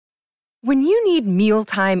When you need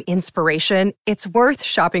mealtime inspiration, it's worth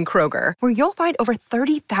shopping Kroger, where you'll find over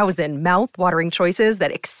 30,000 mouth-watering choices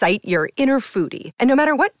that excite your inner foodie. And no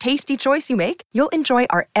matter what tasty choice you make, you'll enjoy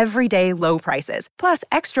our everyday low prices, plus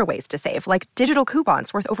extra ways to save, like digital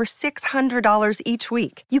coupons worth over $600 each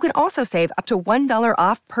week. You can also save up to $1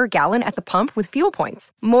 off per gallon at the pump with fuel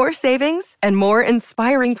points. More savings and more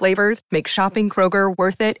inspiring flavors make shopping Kroger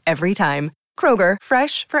worth it every time. Kroger,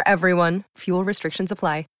 fresh for everyone. Fuel restrictions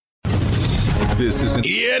apply. This is an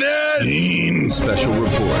ENN special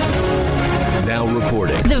report. Now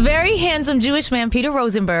reporting. The very handsome Jewish man, Peter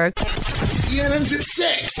Rosenberg. ENN's at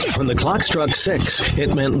 6. When the clock struck 6,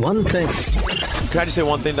 it meant one thing. Can I just say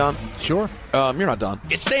one thing, Don? Sure. You're not Don.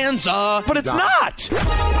 It stands up. But it's not.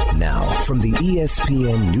 Now, from the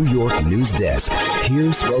ESPN New York news desk,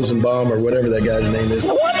 here's Rosenbaum or whatever that guy's name is.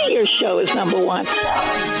 No wonder your show is number one.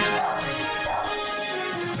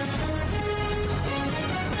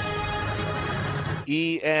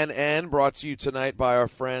 ENN brought to you tonight by our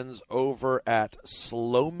friends over at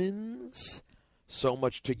Slomin's. So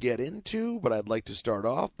much to get into, but I'd like to start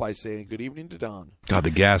off by saying good evening to Don. God, the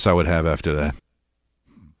gas I would have after that.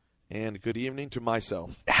 And good evening to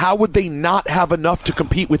myself. How would they not have enough to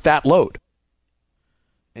compete with that load?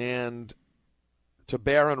 And to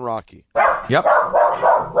Bear and Rocky. Yep.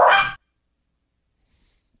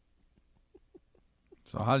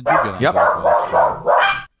 So how did you get on Dog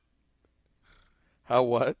Watch? How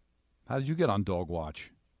what? How did you get on Dog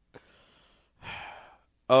Watch?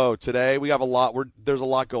 Oh, today we have a lot. There's a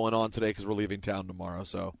lot going on today because we're leaving town tomorrow.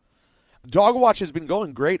 So, Dog Watch has been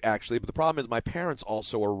going great, actually. But the problem is my parents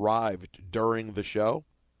also arrived during the show,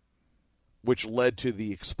 which led to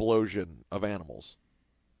the explosion of animals.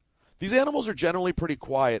 These animals are generally pretty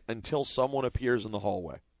quiet until someone appears in the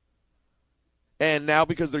hallway. And now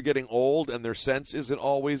because they're getting old and their sense isn't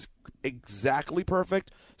always exactly perfect,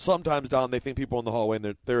 sometimes, Don, they think people in the hallway,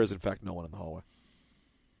 and there is, in fact, no one in the hallway.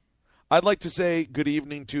 I'd like to say good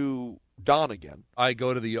evening to Don again. I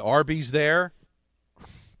go to the Arby's there.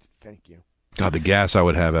 Thank you. God, the gas I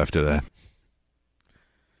would have after that.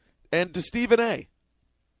 And to Stephen A.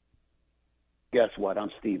 Guess what? I'm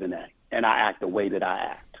Stephen A. And I act the way that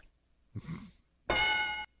I act.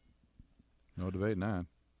 No debating that.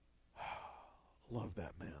 Love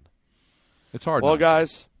that, man. It's hard. Well,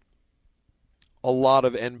 guys, a lot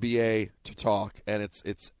of NBA to talk, and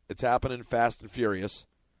it's happening fast and furious.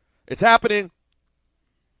 It's happening.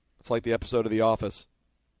 It's like the episode of The Office.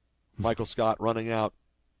 Michael Scott running out.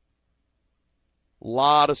 A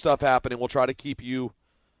lot of stuff happening. We'll try to keep you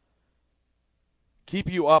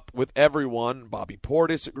up with everyone. Bobby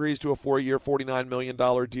Portis agrees to a 4-year, $49 million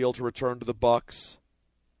deal to return to the Bucks.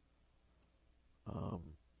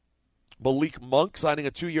 Malik Monk signing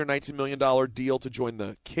a 2-year, $19 million deal to join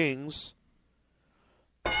the Kings.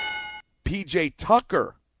 P.J.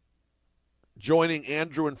 Tucker joining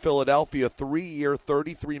Andrew in Philadelphia, 3-year,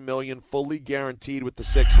 $33 million, fully guaranteed with the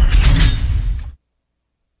Sixers.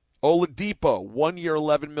 Oladipo, 1-year,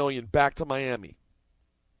 $11 million, back to Miami.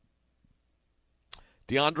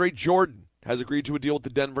 DeAndre Jordan has agreed to a deal with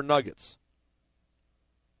the Denver Nuggets.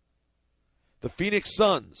 The Phoenix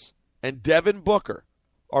Suns and Devin Booker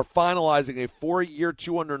are finalizing a 4-year,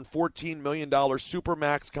 $214 million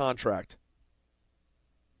Supermax contract.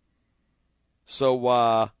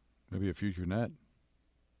 So, maybe a future net.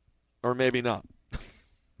 Or maybe not.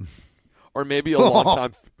 Or maybe a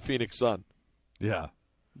long-time Phoenix Sun. Yeah.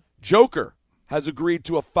 Joker has agreed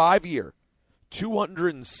to a 5-year,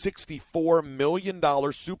 $264 million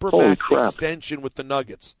Supermax extension with the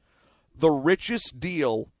Nuggets. The richest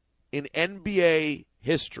deal in NBA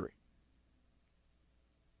history.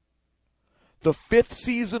 The 5th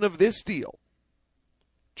season of this deal,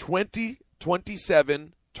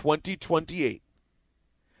 2027-2028,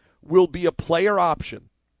 will be a player option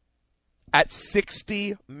at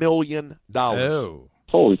 $60 million. Oh.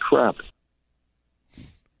 Holy crap.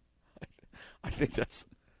 I think that's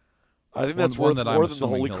worth more than the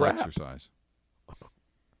holy crap. Exercise.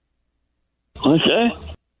 Okay.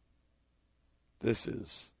 There's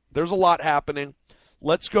a lot happening.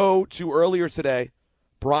 Let's go to earlier today.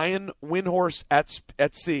 Brian Windhorst at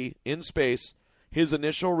sea, in space, his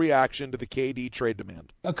initial reaction to the KD trade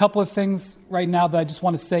demand. A couple of things right now that I just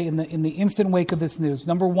want to say in the instant wake of this news.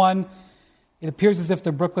 Number one, it appears as if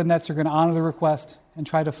the Brooklyn Nets are going to honor the request and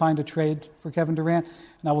try to find a trade for Kevin Durant.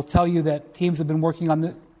 And I will tell you that teams have been working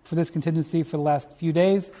on for this contingency for the last few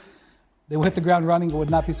days. They will hit the ground running. It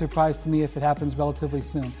would not be surprised to me if it happens relatively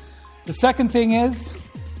soon. The second thing is,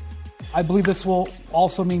 I believe this will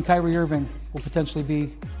also mean Kyrie Irving will potentially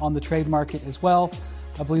be on the trade market as well.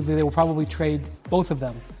 I believe that they will probably trade both of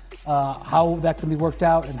them. how that can be worked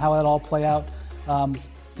out and how that all play out.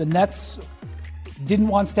 The Nets didn't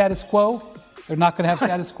want status quo. They're not going to have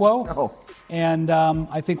status quo. No. And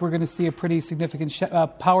I think we're going to see a pretty significant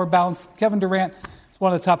power balance. Kevin Durant is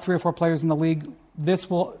one of the top 3 or 4 players in the league. This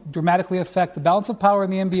will dramatically affect the balance of power in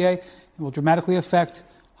the NBA and will dramatically affect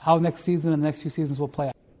how next season and the next few seasons will play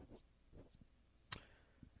out.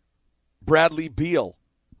 Bradley Beal,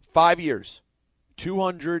 5 years,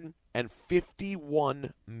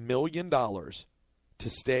 $251 million to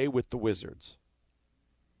stay with the Wizards.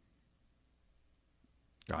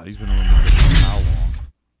 God, he's been remembered for how long?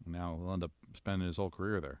 Now he'll end up spending his whole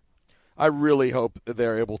career there. I really hope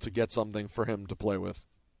they're able to get something for him to play with.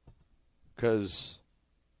 Because,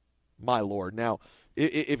 my Lord. Now,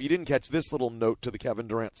 if you didn't catch this little note to the Kevin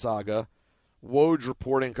Durant saga, Woj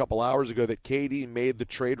reporting a couple hours ago that KD made the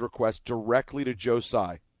trade request directly to Joe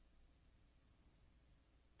Tsai.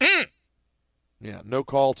 Yeah, no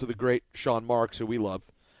call to the great Sean Marks, who we love.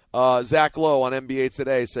 Zach Lowe on NBA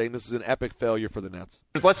Today saying this is an epic failure for the Nets.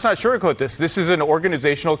 Let's not sugarcoat this. This is an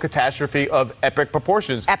organizational catastrophe of epic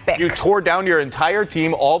proportions. Epic. You tore down your entire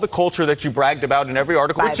team, all the culture that you bragged about in every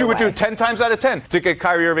article, which you would do 10 times out of 10 to get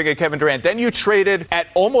Kyrie Irving and Kevin Durant. Then you traded at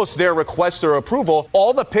almost their request or approval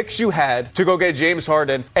all the picks you had to go get James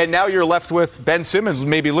Harden, and now you're left with Ben Simmons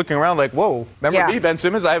maybe looking around like, whoa, remember me, Ben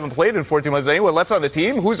Simmons? I haven't played in 14 months. Is anyone left on the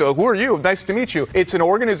team? Who are you? Nice to meet you. It's an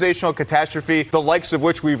organizational catastrophe, the likes of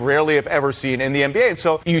which we've rarely have ever seen in the NBA. And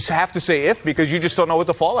so you have to say if, because you just don't know what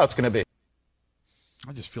the fallout's going to be.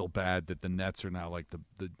 I just feel bad that the Nets are now like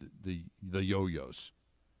the yo-yos.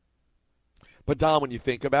 But Dom, when you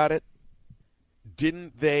think about it,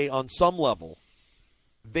 didn't they, on some level,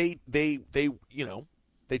 they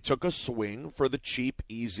took a swing for the cheap,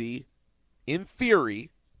 easy, in theory,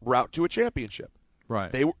 route to a championship.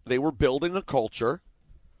 Right. They were building a culture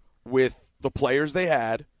with the players they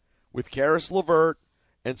had, with Karis LeVert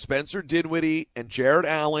and Spencer Dinwiddie and Jared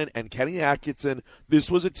Allen and Kenny Atkinson.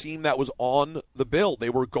 This was a team that was on the bill.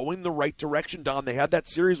 They were going the right direction, Don. They had that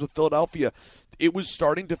series with Philadelphia. It was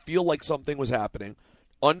starting to feel like something was happening.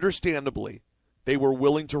 Understandably, they were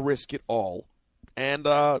willing to risk it all, and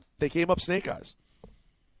they came up snake eyes.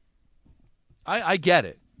 I get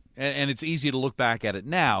it. And it's easy to look back at it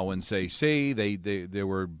now and say, they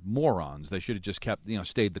were morons. They should have just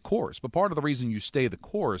stayed the course. But part of the reason you stay the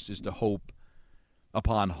course is to hope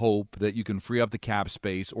upon hope that you can free up the cap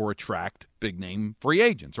space or attract big-name free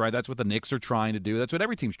agents, right? That's what the Knicks are trying to do. That's what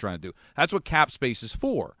every team's trying to do. That's what cap space is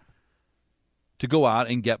for, to go out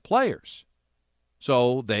and get players.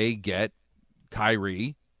 So they get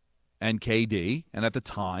Kyrie and KD, and at the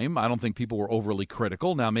time, I don't think people were overly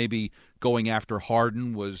critical. Now, maybe going after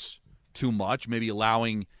Harden was too much. Maybe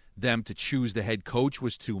allowing them to choose the head coach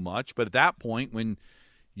was too much. But at that point, when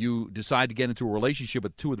you decide to get into a relationship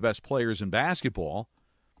with two of the best players in basketball,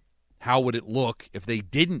 how would it look if they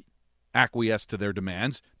didn't acquiesce to their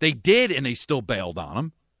demands? They did, and they still bailed on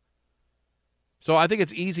them. So I think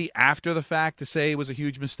it's easy after the fact to say it was a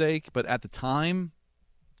huge mistake, but at the time,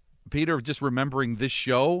 Peter, just remembering this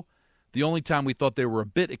show, the only time we thought they were a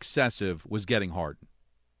bit excessive was getting Harden.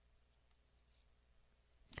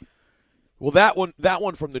 Well, that one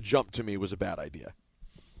from the jump to me was a bad idea.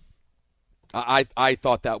 I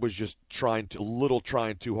thought that was just trying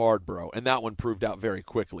too hard, bro. And that one proved out very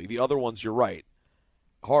quickly. The other ones, you're right.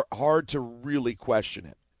 Hard to really question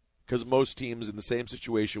it, because most teams in the same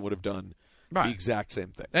situation would have done the exact same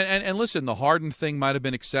thing. And listen, the Harden thing might have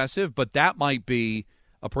been excessive, but that might be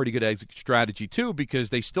a pretty good exit strategy too, because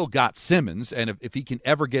they still got Simmons, and if he can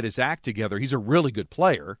ever get his act together, he's a really good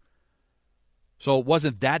player. So it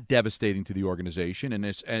wasn't that devastating to the organization. And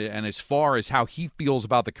as far as how he feels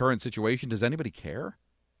about the current situation, does anybody care?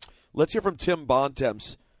 Let's hear from Tim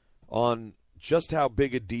Bontemps on just how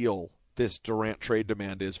big a deal this Durant trade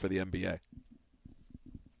demand is for the NBA.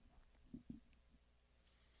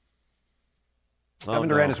 Kevin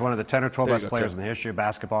Durant is one of the 10 or 12 best players in the history of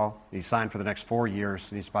basketball. He's signed for the next 4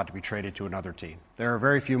 years, and he's about to be traded to another team. There are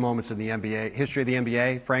very few moments in the NBA history of the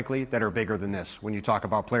NBA, frankly, that are bigger than this. When you talk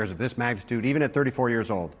about players of this magnitude, even at 34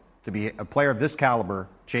 years old, to be a player of this caliber,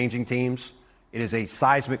 changing teams, it is a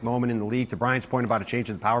seismic moment in the league. To Brian's point about a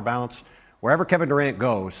change in the power balance, wherever Kevin Durant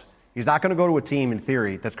goes, he's not going to go to a team, in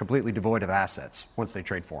theory, that's completely devoid of assets once they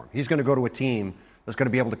trade for him. He's going to go to a team that's going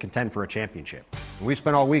to be able to contend for a championship. And we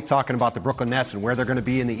spent all week talking about the Brooklyn Nets and where they're going to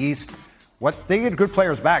be in the East. They get good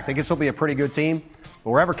players back. They can still be a pretty good team.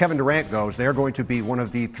 But wherever Kevin Durant goes, they're going to be one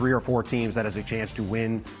of the 3 or 4 teams that has a chance to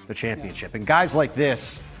win the championship. And guys like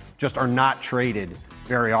this just are not traded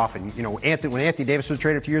very often. You know, when Anthony Davis was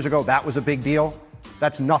traded a few years ago, that was a big deal.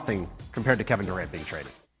 That's nothing compared to Kevin Durant being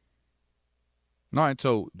traded. All right,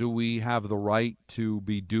 so do we have the right to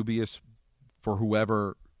be dubious for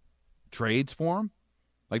whoever trades for him?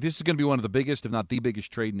 Like, this is going to be one of the biggest, if not the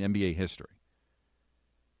biggest, trade in NBA history.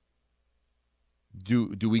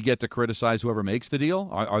 Do we get to criticize whoever makes the deal?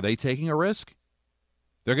 Are they taking a risk?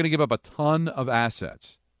 They're going to give up a ton of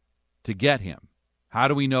assets to get him. How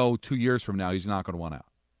do we know 2 years from now he's not going to want out?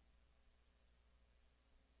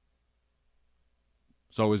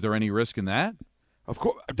 So is there any risk in that? Of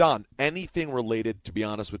course, Don, anything related, to be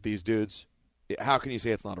honest, with these dudes, how can you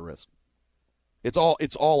say it's not a risk? It's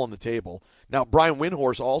all on the table. Now, Brian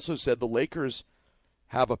Windhorst also said the Lakers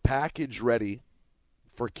have a package ready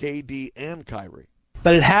for KD and Kyrie.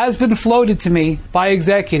 But it has been floated to me by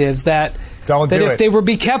executives that if they were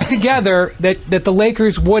be kept together, that the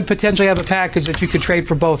Lakers would potentially have a package that you could trade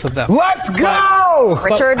for both of them. Let's go,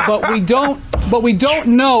 Richard. But we don't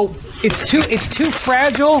know. It's too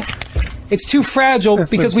fragile. It's too fragile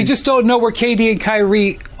because we just don't know where KD and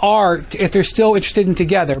Kyrie are if they're still interested in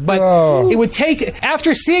together. But it would take,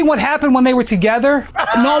 after seeing what happened when they were together,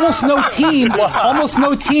 almost no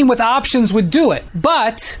team with options would do it.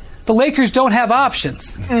 But the Lakers don't have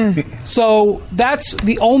options. So that's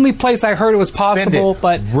the only place I heard it was possible.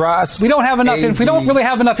 But Russ, we don't have enough. We don't really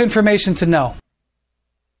have enough information to know.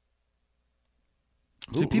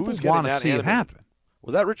 People want to see it happen.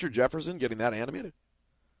 Was that Richard Jefferson getting that animated?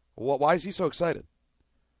 Why is he so excited?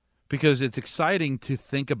 Because it's exciting to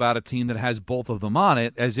think about a team that has both of them on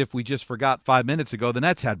it, as if we just forgot 5 minutes ago the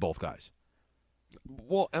Nets had both guys.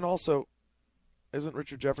 Well, and also, isn't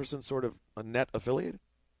Richard Jefferson sort of a net affiliated?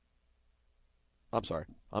 I'm sorry.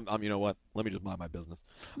 I'm. You know what? Let me just mind my business.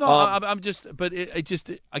 No, I'm just. But it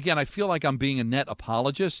just again, I feel like I'm being a net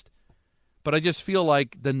apologist. But I just feel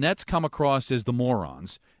like the Nets come across as the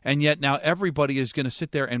morons, and yet now everybody is going to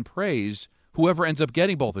sit there and praise whoever ends up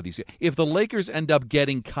getting both of these. If the Lakers end up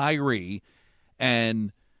getting Kyrie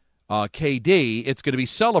and KD, it's going to be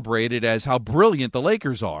celebrated as how brilliant the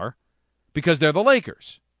Lakers are because they're the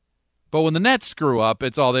Lakers. But when the Nets screw up,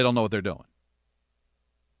 it's all they don't know what they're doing.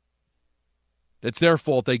 It's their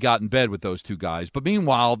fault they got in bed with those two guys. But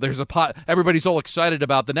meanwhile, there's everybody's all excited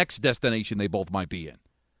about the next destination they both might be in.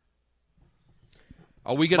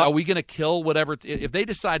 Are we gonna kill whatever if they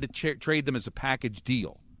decide to trade them as a package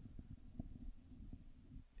deal?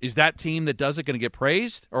 Is that team that does it going to get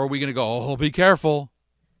praised, or are we going to go, oh, be careful?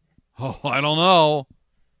 Oh, I don't know.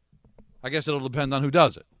 I guess it'll depend on who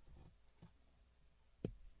does it.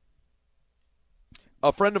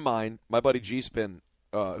 A friend of mine, my buddy G-Spin,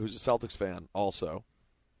 who's a Celtics fan also,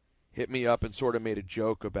 hit me up and sort of made a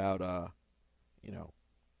joke about,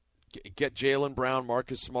 get Jaylen Brown,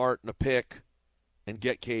 Marcus Smart, and a pick, and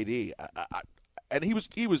get KD. And he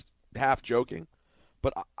was half joking,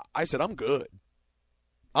 but I said, I'm good.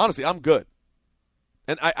 Honestly, I'm good.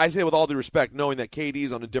 And I say it with all due respect, knowing that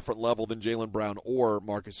KD's on a different level than Jaylen Brown or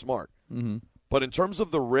Marcus Smart. Mm-hmm. But in terms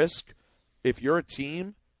of the risk, if you're a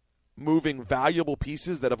team moving valuable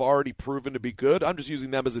pieces that have already proven to be good, I'm just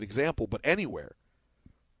using them as an example, but anywhere,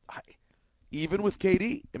 even with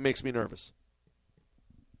KD, it makes me nervous.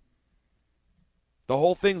 The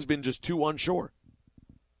whole thing's been just too unsure.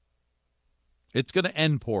 It's going to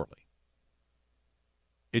end poorly.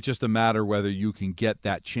 It's just a matter whether you can get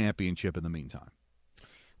that championship in the meantime.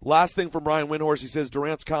 Last thing from Brian Windhorst, he says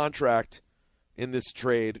Durant's contract in this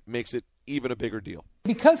trade makes it even a bigger deal.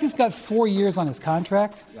 Because he's got 4 years on his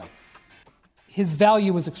contract, his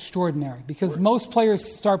value is extraordinary because most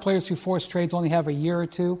players, star players who force trades only have a year or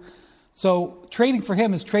two. So trading for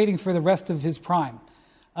him is trading for the rest of his prime.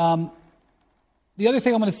 The other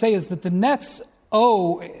thing I'm going to say is that the Nets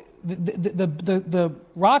owe the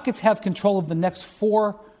Rockets have control of the next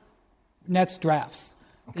 4 Nets drafts.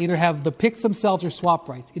 They either have the picks themselves or swap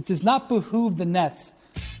rights. It does not behoove the Nets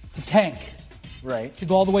to tank, to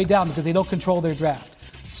go all the way down because they don't control their draft.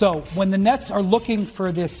 So when the Nets are looking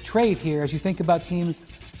for this trade here, as you think about teams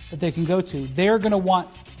that they can go to, they're going to want,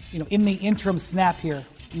 in the interim snap here,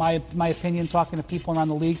 my opinion, talking to people around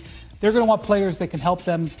the league, they're going to want players that can help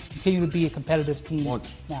them continue to be a competitive team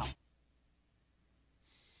now.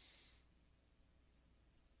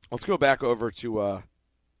 Let's go back over to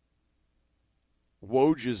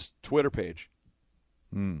Woj's Twitter page.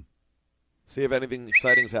 See if anything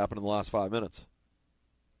exciting has happened in the last 5 minutes.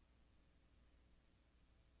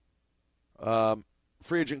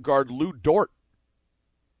 Free agent guard Lou Dort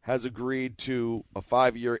has agreed to a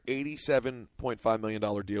 5-year, $87.5 million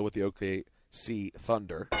deal with the OKC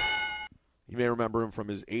Thunder. You may remember him from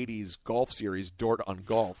his 80s golf series, Dort on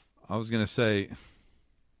Golf. I was going to say,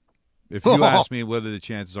 if you asked me whether the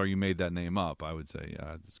chances are you made that name up, I would say,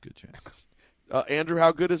 yeah, it's a good chance. Andrew,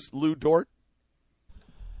 how good is Lou Dort?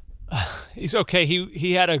 He's okay.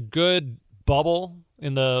 He had a good bubble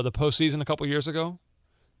in the postseason a couple years ago,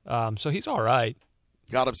 so he's all right.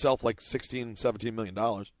 Got himself like $16, $17 million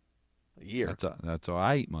a year. That's all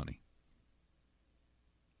right money.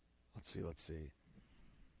 Let's see.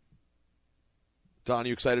 Don,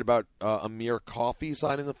 you excited about Amir Coffey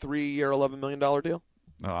signing a 3-year, $11 million deal?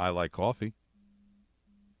 I like coffee.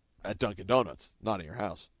 At Dunkin' Donuts, not in your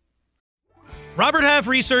house. Robert Half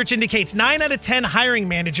research indicates 9 out of 10 hiring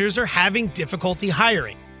managers are having difficulty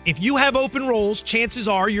hiring. If you have open roles, chances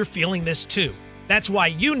are you're feeling this too. That's why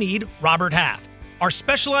you need Robert Half. Our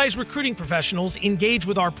specialized recruiting professionals engage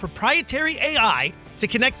with our proprietary AI to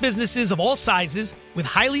connect businesses of all sizes with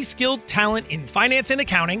highly skilled talent in finance and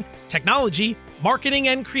accounting, technology, marketing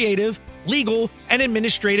and creative, legal, and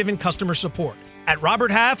administrative and customer support. At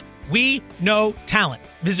Robert Half, we know talent.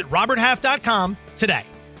 Visit roberthalf.com today.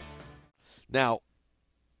 Now,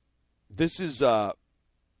 this is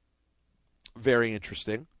very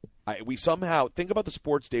interesting. We somehow think about the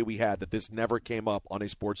sports day we had that this never came up on a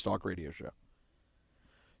sports talk radio show.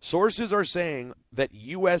 Sources are saying that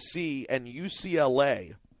USC and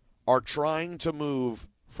UCLA are trying to move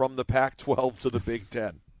from the Pac-12 to the Big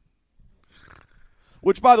Ten.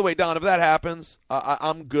 Which, by the way, Don, if that happens,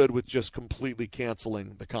 I'm good with just completely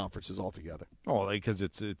canceling the conferences altogether. Oh, because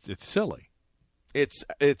it's silly. It's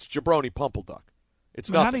jabroni pumpleduck. It's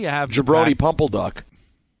I mean, nothing. how do you have jabroni pumpleduck?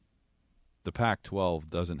 The Pac-12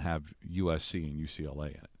 doesn't have USC and UCLA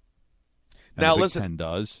in it. And Now the Big listen, Ten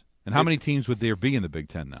does. And how many teams would there be in the Big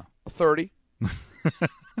Ten now? 30.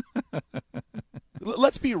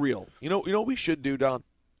 Let's be real. You know what we should do, Don?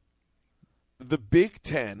 The Big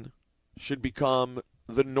Ten should become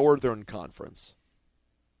the Northern Conference.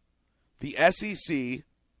 The SEC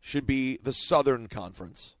should be the Southern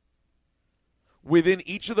Conference. Within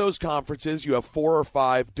each of those conferences, you have 4 or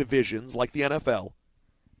 5 divisions, like the NFL,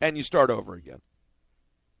 and you start over again.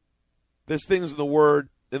 This thing's in the words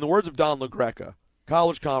of Don LaGreca,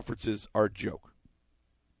 college conferences are a joke.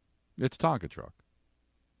 It's Tonka truck.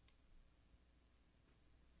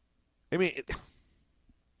 I mean,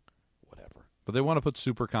 whatever. But they want to put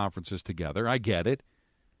super conferences together. I get it.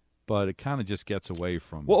 But it kind of just gets away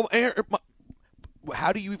from. Well,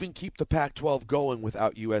 how do you even keep the Pac-12 going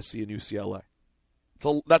without USC and UCLA?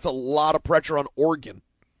 That's a lot of pressure on Oregon.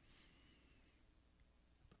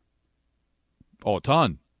 Oh, a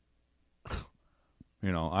ton.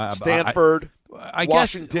 Stanford, I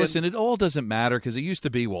Washington. Guess, listen, it all doesn't matter because it used to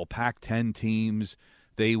be, Pac-10 teams,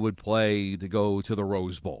 they would play to go to the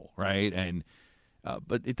Rose Bowl, right? And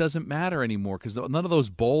but it doesn't matter anymore because none of those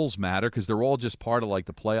bowls matter because they're all just part of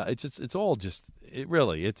the play.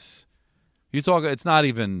 It's not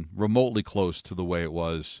even remotely close to the way it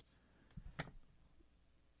was.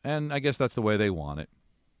 And I guess that's the way they want it.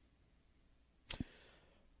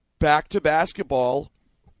 Back to basketball.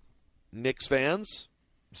 Knicks fans,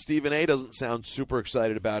 Stephen A. doesn't sound super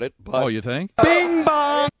excited about it. But you think? Bing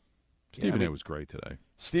bong! Stephen A. was great today.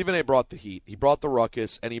 Stephen A. brought the heat. He brought the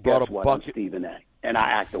ruckus, and he brought a bucket. I'm Stephen A. And I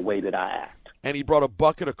act the way that I act. And he brought a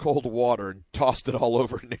bucket of cold water and tossed it all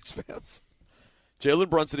over Knicks fans. Jalen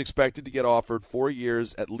Brunson expected to get offered 4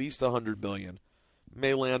 years, at least $100 million.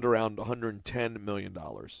 May land around $110 million.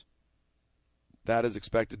 That is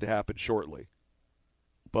expected to happen shortly.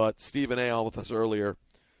 But Stephen A. on with us earlier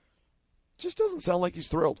just doesn't sound like he's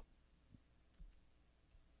thrilled.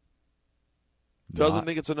 Doesn't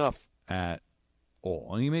think it's enough. At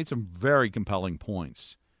all. And he made some very compelling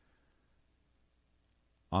points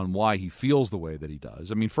on why he feels the way that he does.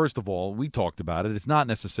 I mean, first of all, we talked about it. It's not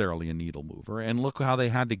necessarily a needle mover. And look how they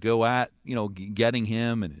had to go at, getting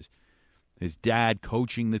him and his dad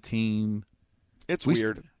coaching the team. It's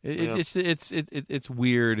weird. It's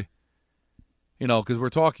weird, because we're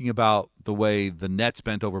talking about the way the Nets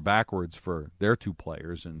bent over backwards for their 2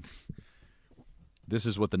 players, and this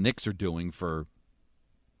is what the Knicks are doing for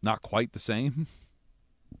not quite the same.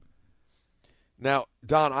 Now,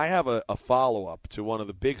 Don, I have a follow-up to one of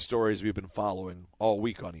the big stories we've been following all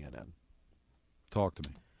week on ENN. Talk to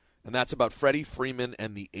me. And that's about Freddie Freeman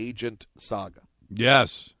and the agent saga.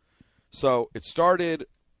 Yes. So it started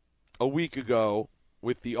a week ago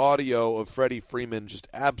with the audio of Freddie Freeman just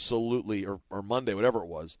absolutely, or Monday, whatever it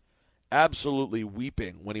was, absolutely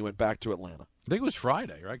weeping when he went back to Atlanta. I think it was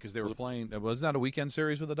Friday, right? Because they were playing. Wasn't that a weekend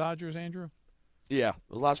series with the Dodgers, Andrew? Yeah, it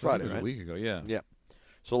was last Friday, it was right? A week ago, yeah. Yeah.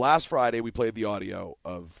 So last Friday we played the audio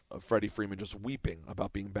of Freddie Freeman just weeping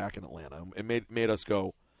about being back in Atlanta. It made us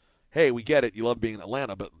go, hey, we get it. You love being in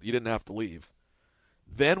Atlanta, but you didn't have to leave.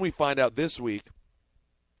 Then we find out this week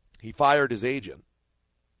he fired his agent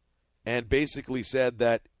and basically said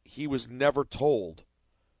that he was never told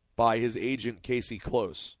by his agent, Casey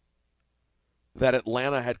Close, that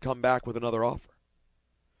Atlanta had come back with another offer.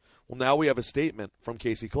 Well, now we have a statement from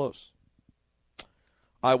Casey Close.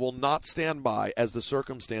 I will not stand by as the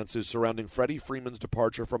circumstances surrounding Freddie Freeman's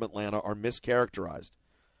departure from Atlanta are mischaracterized.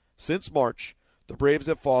 Since March, the Braves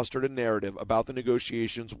have fostered a narrative about the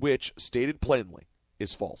negotiations which, stated plainly,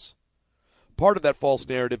 is false. Part of that false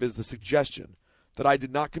narrative is the suggestion that I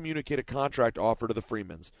did not communicate a contract offer to the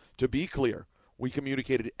Freemans. To be clear, we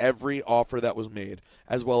communicated every offer that was made,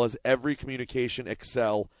 as well as every communication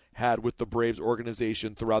Excel had with the Braves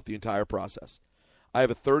organization throughout the entire process. I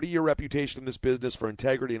have a 30-year reputation in this business for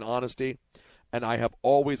integrity and honesty, and I have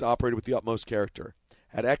always operated with the utmost character.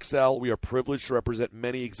 At Excel, we are privileged to represent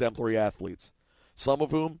many exemplary athletes, some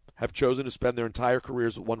of whom have chosen to spend their entire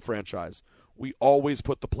careers with one franchise. We always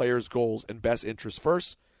put the players' goals and best interests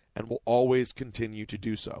first, and will always continue to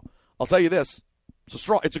do so. I'll tell you this,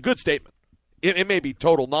 it's a good statement. It may be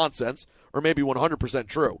total nonsense or maybe 100%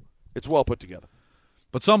 true. It's well put together.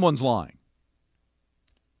 But someone's lying.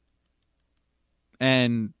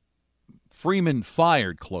 And Freeman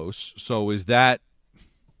fired Close, so is that's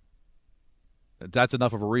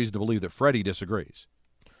enough of a reason to believe that Freddie disagrees?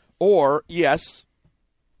 Or, yes,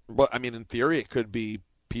 but I mean, in theory, it could be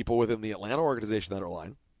people within the Atlanta organization that are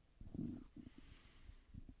lying.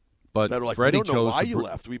 But that are like, Freddie we don't know chose why you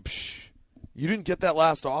left. You didn't get that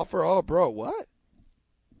last offer? Oh, bro, what?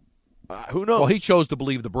 Who knows? Well, he chose to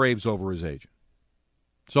believe the Braves over his agent.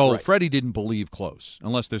 So right. Freddie didn't believe Close,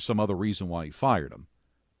 unless there's some other reason why he fired him.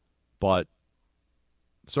 But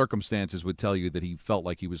circumstances would tell you that he felt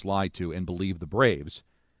like he was lied to and believed the Braves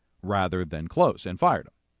rather than Close and fired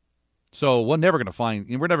him. So we're never going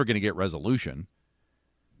to get resolution.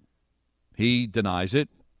 He denies it.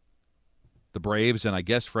 The Braves and I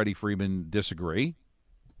guess Freddie Freeman disagree.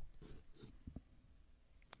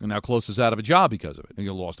 And now Close is out of a job because of it. And he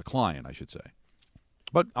lost a client, I should say.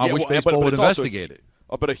 But I wish baseball would investigate it.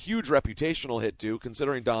 But a huge reputational hit, too,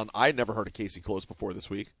 considering, Don, I never heard of Casey Close before this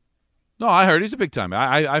week. No, I heard. He's a big time.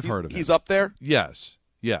 I've heard of him. He's up there? Yes.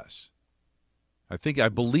 I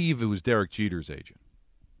believe it was Derek Jeter's agent.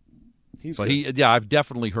 I've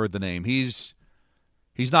definitely heard the name. He's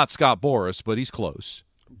not Scott Boras, but he's close.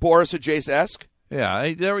 Boris or Jace-esque? Yeah,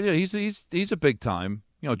 he's a big time.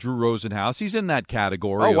 You know, Drew Rosenhaus, he's in that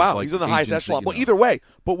category. Oh, wow, of he's in the highest echelon. Well, either way,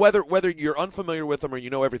 but whether you're unfamiliar with him or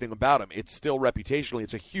you know everything about him, it's still reputationally,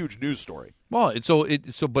 it's a huge news story. Well,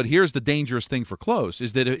 but here's the dangerous thing for Close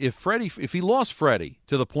is that if he lost Freddie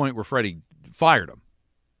to the point where Freddie fired him.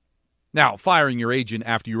 Now, firing your agent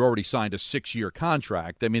after you already signed a 6-year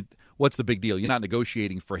contract, I mean, what's the big deal? You're not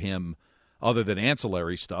negotiating for him other than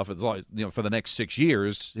ancillary stuff. It's like, for the next 6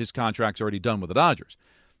 years, his contract's already done with the Dodgers.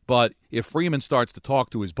 But if Freeman starts to talk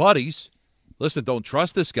to his buddies, listen, don't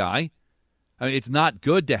trust this guy. I mean, it's not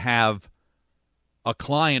good to have a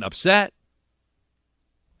client upset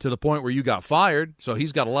to the point where you got fired. So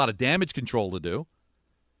he's got a lot of damage control to do,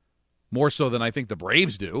 more so than I think the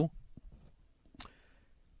Braves do.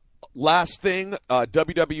 Last thing,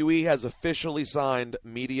 WWE has officially signed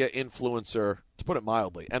media influencer, to put it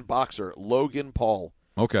mildly, and boxer Logan Paul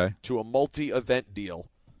to a multi-event deal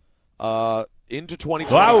into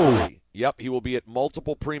 2023. Wow. Yep, he will be at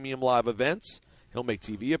multiple premium live events. He'll make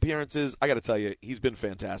TV appearances. I got to tell you, he's been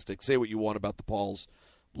fantastic. Say what you want about the Pauls.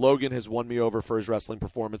 Logan has won me over for his wrestling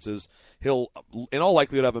performances. He'll, in all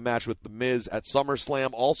likelihood, have a match with The Miz at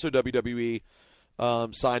SummerSlam. Also, WWE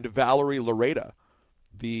signed Valerie Lareda,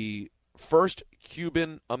 the first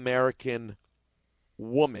Cuban-American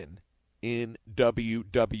woman in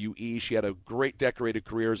WWE. She had a great decorated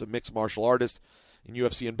career as a mixed martial artist in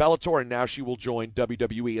UFC and Bellator, and now she will join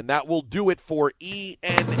WWE. And that will do it for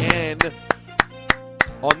ENN.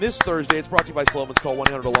 On this Thursday, it's brought to you by Sloman's. Call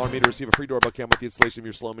 1-800-ALARM-ME to receive a free doorbell cam with the installation of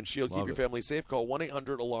your Sloman Shield. Keep your family safe. Call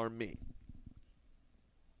 1-800-ALARM-ME.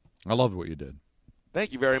 I loved what you did.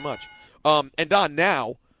 Thank you very much. And Don,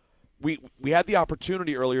 now we had the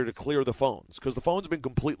opportunity earlier to clear the phones because the phones have been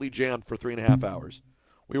completely jammed for 3.5 hours.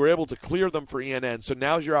 We were able to clear them for ENN, so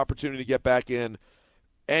now's your opportunity to get back in.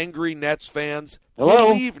 Angry Nets fans,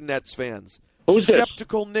 believe Nets fans, Who's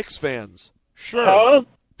skeptical this? Knicks fans, sure.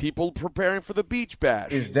 People preparing for the beach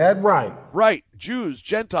bash. Is that right? Right. Jews,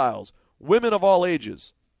 Gentiles, women of all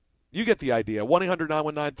ages. You get the idea.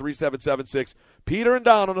 1-800-919-3776. Peter and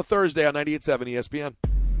Don on a Thursday on 98.7 ESPN.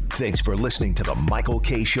 Thanks for listening to the Michael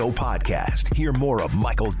K. Show podcast. Hear more of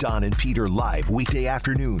Michael, Don, and Peter live weekday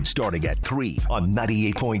afternoon starting at 3 on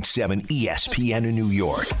 98.7 ESPN in New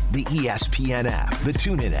York, the ESPN app, the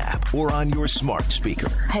TuneIn app, or on your smart speaker.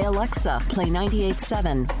 Hey, Alexa, play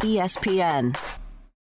 98.7 ESPN.